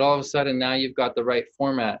 but all of a sudden now you've got the right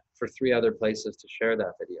format for 3 other places to share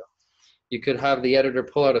that video. You could have the editor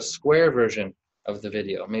pull out a square version of the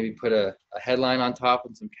video, maybe put a headline on top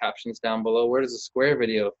and some captions down below. Where does a square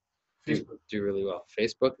video do really well?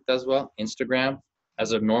 Facebook does well. Instagram,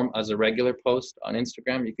 as a regular post on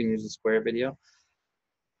Instagram, you can use a square video.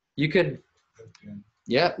 You could,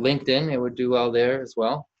 yeah, LinkedIn, it would do well there as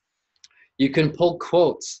well. You can pull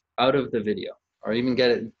quotes out of the video, or even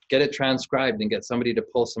get it transcribed and get somebody to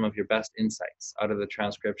pull some of your best insights out of the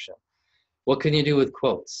transcription. What can you do with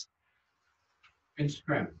quotes?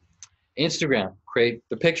 Instagram, create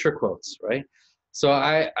the picture quotes, right? So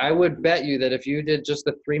I would bet you that if you did just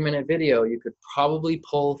a 3-minute video, you could probably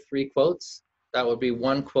pull 3 quotes. That would be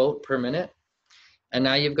 1 quote per minute. And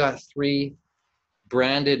now you've got 3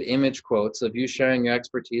 branded image quotes of you sharing your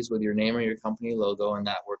expertise with your name or your company logo, and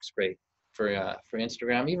that works great for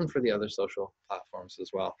Instagram, even for the other social platforms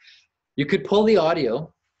as well. You could pull the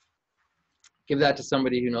audio, give that to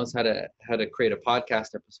somebody who knows how to create a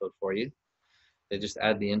podcast episode for you. They just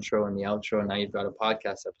add the intro and the outro, and now you've got a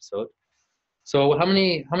podcast episode. So how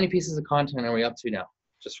many pieces of content are we up to now,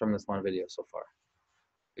 just from this one video so far?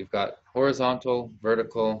 We've got horizontal,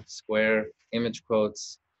 vertical, square, image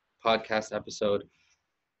quotes, podcast episode.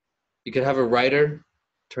 You could have a writer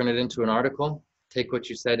turn it into an article, take what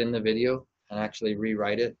you said in the video and actually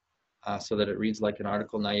rewrite it so that it reads like an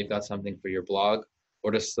article. Now you've got something for your blog,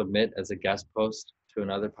 or to submit as a guest post to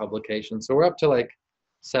another publication. So we're up to like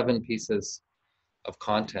 7 pieces of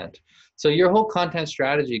content. So your whole content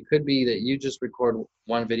strategy could be that you just record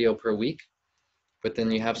 1 video per week, but then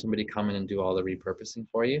you have somebody come in and do all the repurposing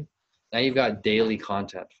for you. Now you've got daily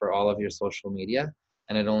content for all of your social media,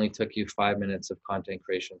 and it only took you 5 minutes of content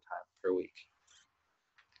creation time per week.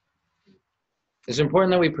 It's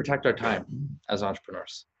important that we protect our time as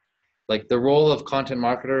entrepreneurs. Like, the role of content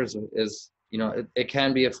marketer is you know, it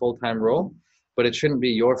can be a full-time role, but it shouldn't be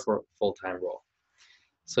your full-time role.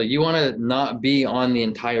 So you want to not be on the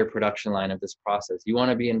entire production line of this process. You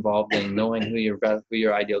want to be involved in knowing who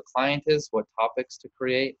your ideal client is, what topics to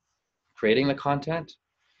create, creating the content,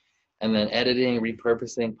 and then editing,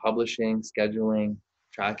 repurposing, publishing, scheduling,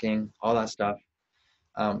 tracking, all that stuff.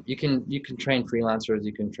 You can train freelancers,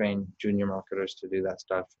 you can train junior marketers to do that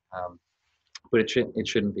stuff, but it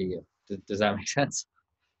shouldn't be you. Does that make sense?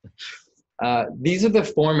 These are the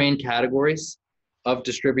 4 main categories of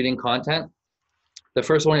distributing content. The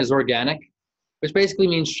first one is organic, which basically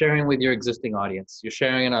means sharing with your existing audience. You're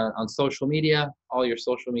sharing it on social media, all your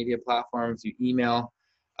social media platforms. You email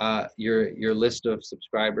your list of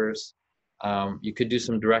subscribers. You could do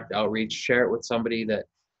some direct outreach, share it with somebody that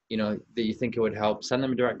you think it would help. Send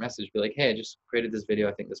them a direct message, be like, hey, I just created this video,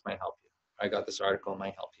 I think this might help you. I got this article, it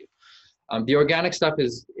might help you. The organic stuff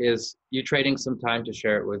is you trading some time to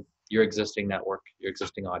share it with your existing network, your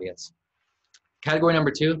existing audience. Category number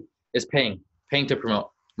 2 is paying to promote,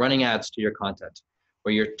 running ads to your content,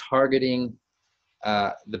 where you're targeting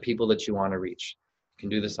the people that you want to reach. You can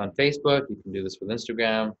do this on Facebook, you can do this with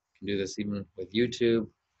Instagram, you can do this even with YouTube,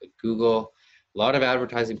 with Google. A lot of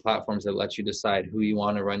advertising platforms that let you decide who you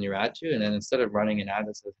want to run your ad to, and then instead of running an ad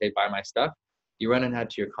that says, hey, buy my stuff, you run an ad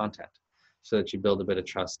to your content so that you build a bit of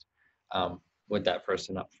trust with that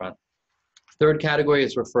person up front. Third category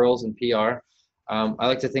is referrals and PR. I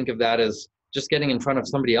like to think of that as just getting in front of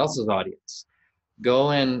somebody else's audience.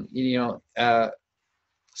 Go and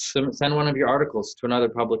send one of your articles to another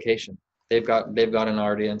publication. They've got an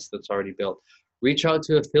audience that's already built. Reach out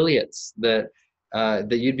to affiliates that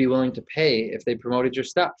you'd be willing to pay if they promoted your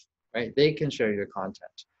stuff, right? They can share your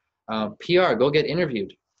content. PR, go get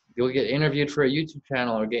interviewed. Go get interviewed for a YouTube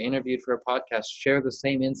channel or get interviewed for a podcast. Share the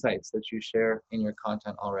same insights that you share in your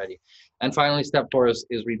content already. And finally, step 4 is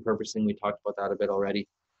repurposing. We talked about that a bit already.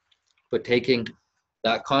 But taking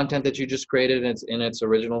that content that you just created in its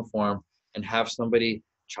original form and have somebody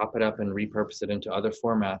chop it up and repurpose it into other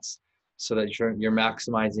formats so that you're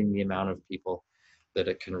maximizing the amount of people that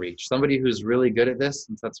it can reach. Somebody who's really good at this,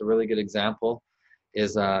 since that's a really good example,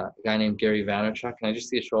 is a guy named Gary Vaynerchuk. Can I just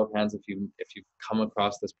see a show of hands if you've come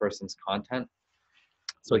across this person's content?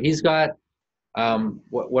 So he's got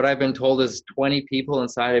what I've been told is 20 people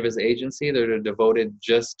inside of his agency that are devoted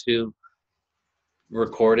just to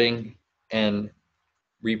recording and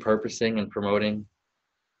repurposing and promoting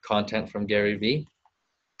content from Gary V.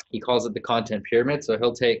 He calls it the content pyramid. So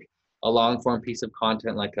he'll take a long form piece of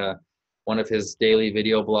content like one of his daily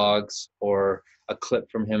video blogs or a clip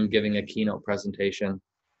from him giving a keynote presentation.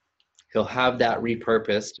 He'll have that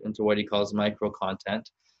repurposed into what he calls micro content,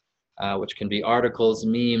 which can be articles,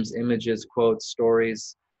 memes, images, quotes,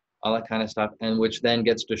 stories, all that kind of stuff, and which then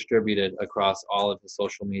gets distributed across all of his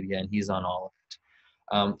social media, and he's on all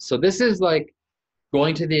of it. So this is like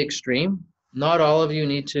going to the extreme. Not all of you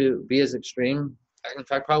need to be as extreme. In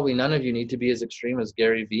fact, probably none of you need to be as extreme as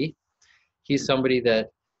Gary V. He's somebody that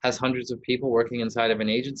has hundreds of people working inside of an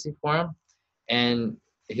agency for him, and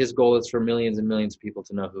his goal is for millions and millions of people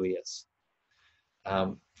to know who he is.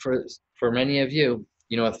 For many of you,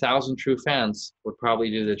 1,000 true fans would probably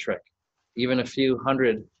do the trick. Even a few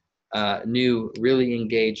hundred new, really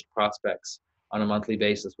engaged prospects on a monthly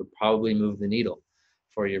basis would probably move the needle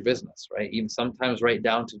for your business, right? Even sometimes right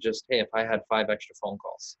down to just, hey, if I had 5 extra phone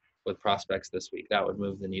calls with prospects this week, that would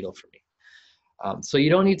move the needle for me. So you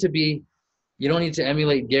don't need to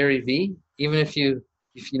emulate Gary V. Even if you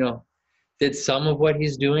did some of what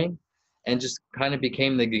he's doing and just kind of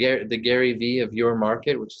became the Gary V of your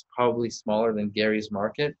market, which is probably smaller than Gary's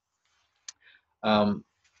market. And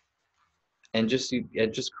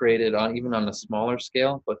it just created on even on a smaller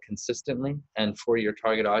scale, but consistently and for your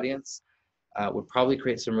target audience, would probably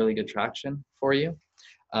create some really good traction for you.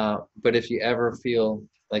 But if you ever feel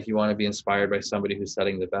like you want to be inspired by somebody who's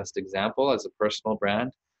setting the best example as a personal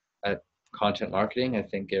brand at content marketing, I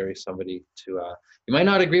think Gary's somebody to, you might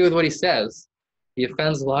not agree with what he says. He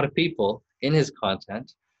offends a lot of people in his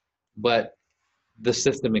content, but the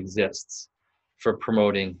system exists for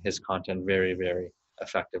promoting his content very, very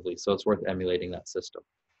effectively. So it's worth emulating that system.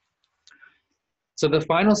 So the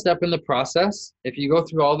final step in the process, if you go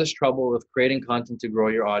through all this trouble with creating content to grow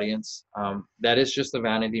your audience, that is just a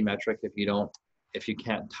vanity metric if you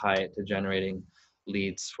can't tie it to generating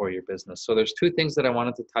leads for your business. So there's two things that I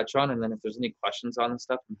wanted to touch on, and then if there's any questions on this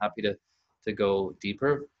stuff, I'm happy to go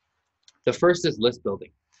deeper. The first is list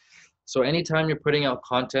building. So anytime you're putting out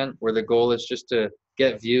content where the goal is just to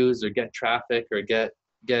get views or get traffic or get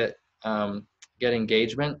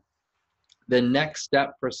engagement, the next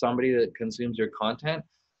step for somebody that consumes your content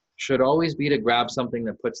should always be to grab something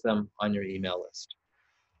that puts them on your email list.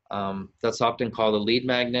 That's often called a lead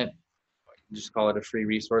magnet. Just call it a free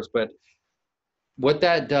resource. But what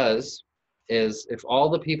that does is if all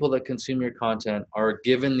the people that consume your content are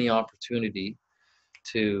given the opportunity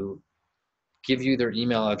to give you their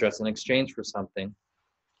email address in exchange for something,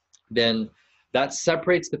 then that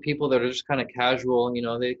separates the people that are just kind of casual. You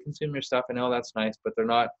know, they consume your stuff and oh, that's nice, but they're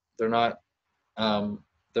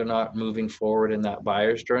not moving forward in that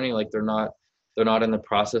buyer's journey. Like they're not in the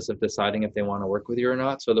process of deciding if they want to work with you or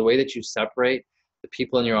not. So the way that you separate the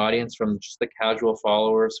people in your audience from just the casual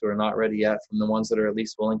followers who are not ready yet from the ones that are at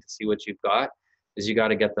least willing to see what you've got is you got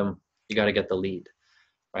to get the lead,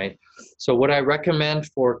 right? So what I recommend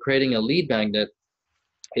for creating a lead magnet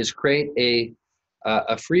is create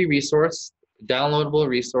a free resource, downloadable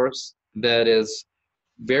resource that is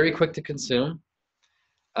very quick to consume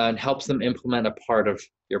and helps them implement a part of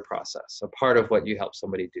your process, a part of what you help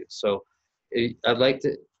somebody do. So I'd like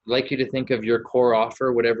you to think of your core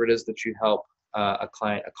offer, whatever it is that you help a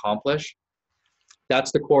client accomplish.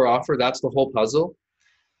 That's the core offer. That's the whole puzzle.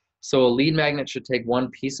 So a lead magnet should take one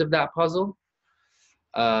piece of that puzzle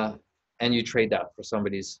and you trade that for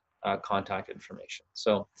somebody's contact information.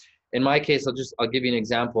 So in my case, I'll give you an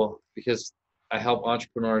example because I help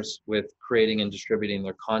entrepreneurs with creating and distributing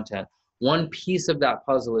their content. One piece of that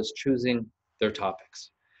puzzle is choosing their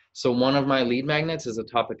topics. So one of my lead magnets is a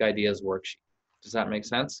topic ideas worksheet. Does that make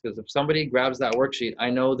sense? Because if somebody grabs that worksheet, I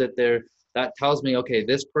know that that tells me, okay,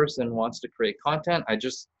 this person wants to create content. I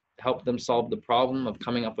just help them solve the problem of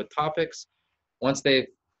coming up with topics. Once they've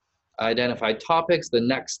identified topics, the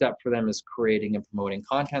next step for them is creating and promoting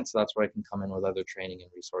content. So that's where I can come in with other training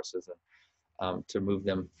and resources and to move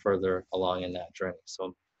them further along in that journey.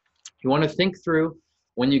 So you want to think through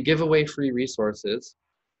when you give away free resources,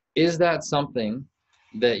 is that something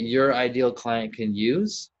that your ideal client can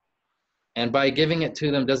use? And by giving it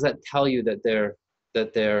to them, does that tell you that they're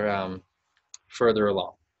further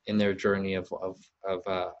along in their journey of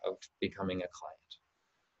becoming a client?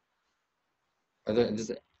 Are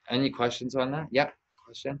there any questions on that? Yeah,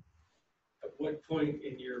 question. At what point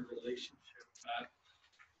in your relationship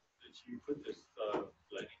did you put this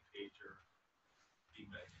landing page or lead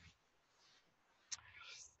magnet?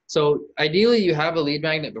 So ideally, you have a lead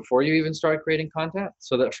magnet before you even start creating content,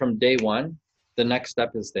 so that from day one, the next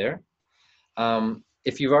step is there.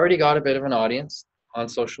 If you've already got a bit of an audience on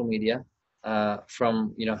social media,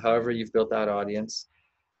 from however you've built that audience,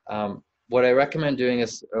 what I recommend doing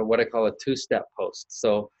is what I call a two-step post.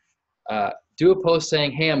 So do a post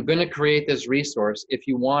saying, hey, I'm going to create this resource. If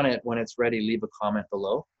you want it, when it's ready, leave a comment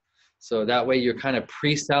below. So that way you're kind of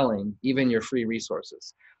pre-selling even your free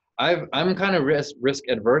resources. I'm kind of risk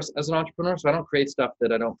adverse as an entrepreneur, so I don't create stuff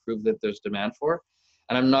that I don't prove that there's demand for.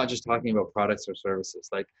 And I'm not just talking about products or services.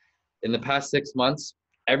 Like in the past 6 months,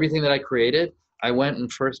 everything that I created, I went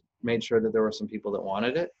and first made sure that there were some people that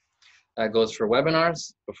wanted it. That goes for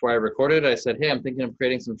webinars. Before I recorded it, I said, hey, I'm thinking of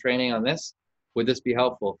creating some training on this. Would this be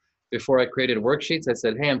helpful? Before I created worksheets, I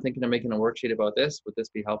said, hey, I'm thinking of making a worksheet about this. Would this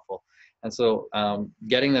be helpful? And so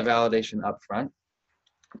getting the validation up front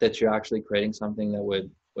that you're actually creating something that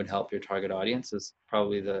would help your target audience is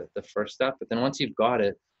probably the first step. But then once you've got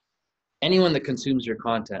it, anyone that consumes your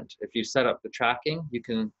content, if you set up the tracking, you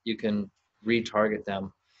can retarget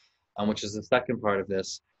them, which is the second part of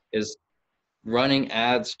this, is running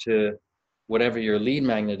ads to whatever your lead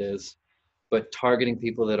magnet is, but targeting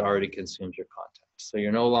people that already consumed your content. So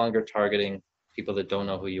you're no longer targeting people that don't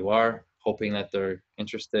know who you are, hoping that they're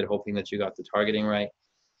interested, hoping that you got the targeting right.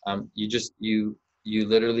 You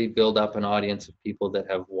literally build up an audience of people that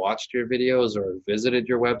have watched your videos or visited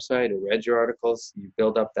your website or read your articles. You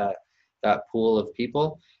build up that pool of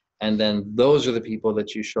people, and then those are the people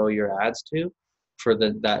that you show your ads to for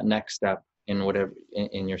that next step in whatever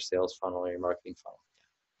in your sales funnel or your marketing funnel.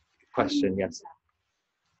 Question, yes.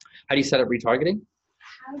 How do you set up retargeting?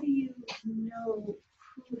 How do you know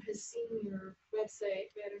who has seen your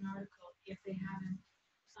website, read an article, if they haven't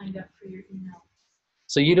signed up for your email?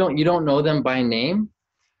 So you don't know them by name,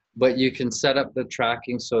 but you can set up the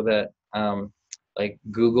tracking so that, like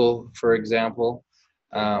Google, for example,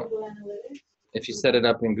 Google Analytics? if you set it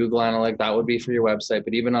up in Google Analytics, that would be for your website.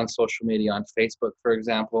 But even on social media, on Facebook, for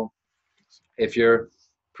example, if you're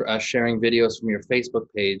sharing videos from your Facebook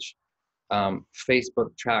page,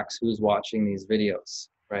 Facebook tracks who's watching these videos,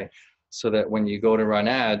 right? So that when you go to run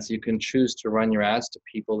ads, you can choose to run your ads to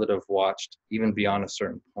people that have watched even beyond a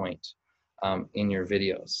certain point in your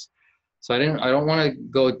videos. So I don't want to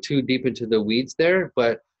go too deep into the weeds there,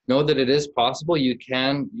 but know that it is possible. You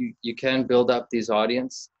can build up this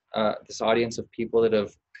audience of people that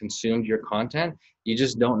have consumed your content. You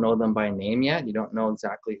just don't know them by name yet. You don't know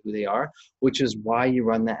exactly who they are, which is why you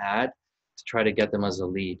run the ad to try to get them as a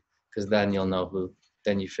lead, because then you'll know who.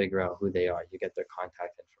 Then you figure out who they are. You get their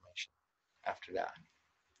contact information after that.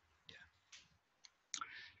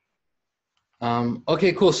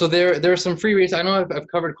 Okay, cool. So there are some free resources. I know I've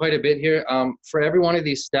covered quite a bit here. For every one of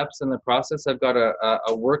these steps in the process, I've got a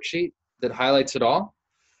worksheet that highlights it all,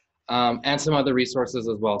 and some other resources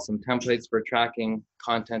as well. Some templates for tracking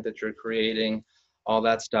content that you're creating, all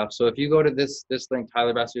that stuff. So if you go to this link,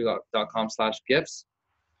 tylerbasu.com/gifts,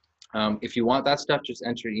 if you want that stuff, just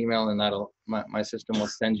enter your email, and my system will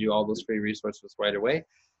send you all those free resources right away.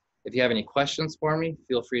 If you have any questions for me,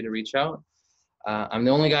 feel free to reach out. I'm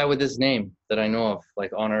the only guy with this name that I know of,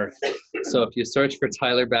 like, on earth. So if you search for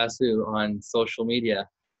Tyler Basu on social media,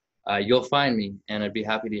 you'll find me, and I'd be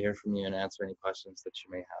happy to hear from you and answer any questions that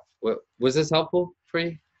you may have. Was this helpful for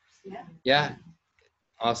you? Yeah. Yeah.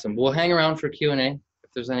 Awesome. We'll hang around for Q&A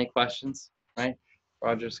if there's any questions, right?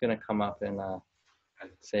 Roger's going to come up and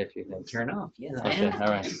say a few things. Turn off, yeah. Okay,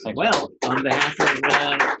 all right. Thanks. Well, on behalf of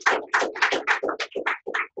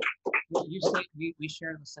you say we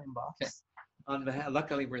share the same box. Okay. On behalf,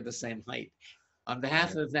 luckily we're the same height. On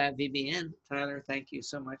behalf of VBN, Tyler, thank you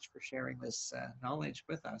so much for sharing this knowledge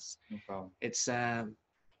with us. No problem. It's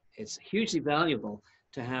hugely valuable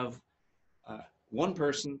to have one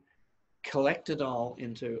person collect it all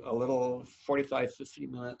into a little 45,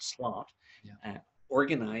 50-minute slot,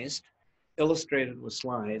 organized, illustrated with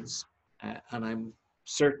slides, and I'm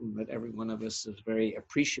certain that every one of us is very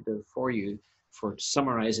appreciative for you for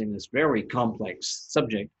summarizing this very complex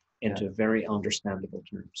subject into very understandable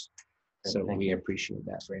terms. Great, So we you. appreciate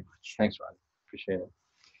that very much. Thanks, Rod. Appreciate it.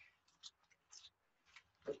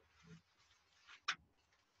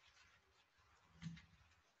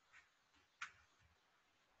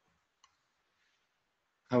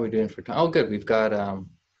 How are we doing for time? Oh, good. We've got,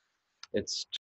 it's